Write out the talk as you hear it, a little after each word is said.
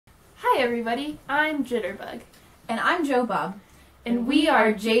Hi everybody, I'm Jitterbug. And I'm Joe Bob. And we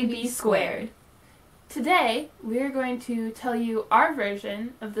are JB Squared. Today, we are going to tell you our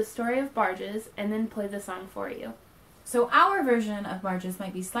version of the story of Barges and then play the song for you. So our version of Barges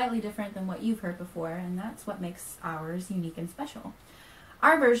might be slightly different than what you've heard before, and that's what makes ours unique and special.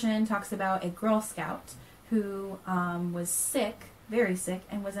 Our version talks about a Girl Scout who was sick, very sick,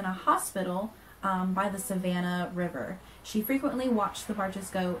 and was in a hospital by the Savannah River. She frequently watched the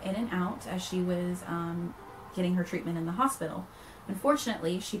barges go in and out as she was getting her treatment in the hospital.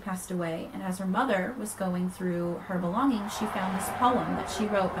 Unfortunately, she passed away, and as her mother was going through her belongings, she found this poem that she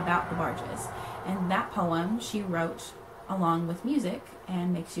wrote about the barges. And that poem she wrote along with music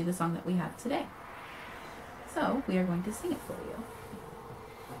and makes you the song that we have today. So we are going to sing it for you.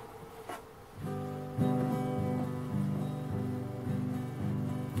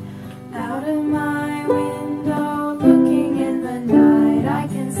 Out of my window, looking in the night, I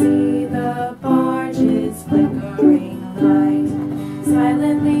can see the barges' flickering light.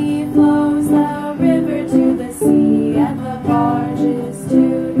 Silently flows the river to the sea, and the barges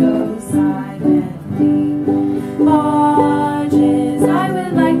too go silently. Barges, I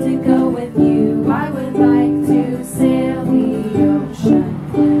would like to go with you. I would like to sail the ocean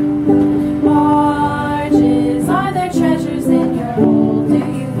blue. Barges, are there treasures in your hold? Do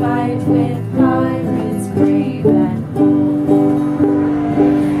you fight with pirates brave and bold?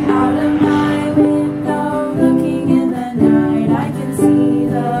 Out of my window, looking in the night, I can see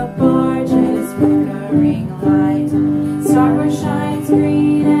the barges' flickering light. Starboard shines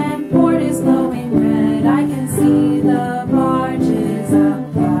green and port is glowing red. I can see the barges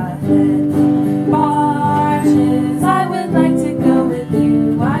up ahead. Barges, I would like to go with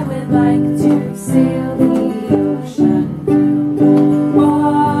you. I would like to sail the ocean blue.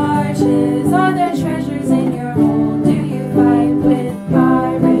 Barges, are there treasures in your hold? Do you fight with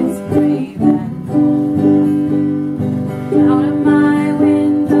pirates brave and bold? Out of my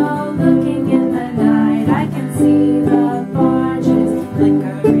window, looking in the night, I can see the barges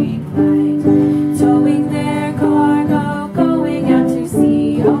flickering light, towing their cargo, going out to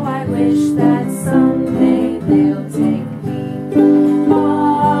sea. Oh, I wish that someday they'll take me.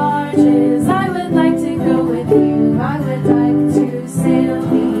 Barges, I would like to go with you. I would like to sail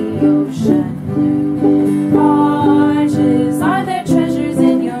the ocean blue. Barges, are there treasures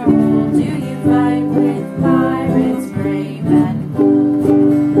in your hold? Do you fight with pirates brave and bold?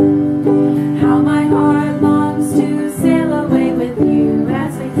 How my heart longs to sail away with you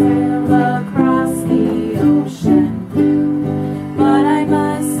as we sail across the ocean blue. But I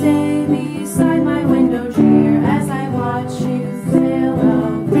must stay beside my window drear as I watch you sail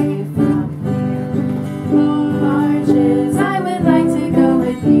away from here. Barges, I would like to go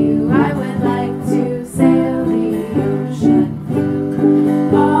with you. I would like to sail the ocean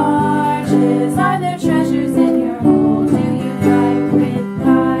blue. Barges, are there treasures in your hold? Do you fight with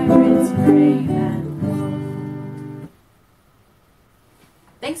pirates brave and bold?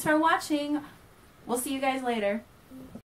 Thanks for watching. We'll see you guys later.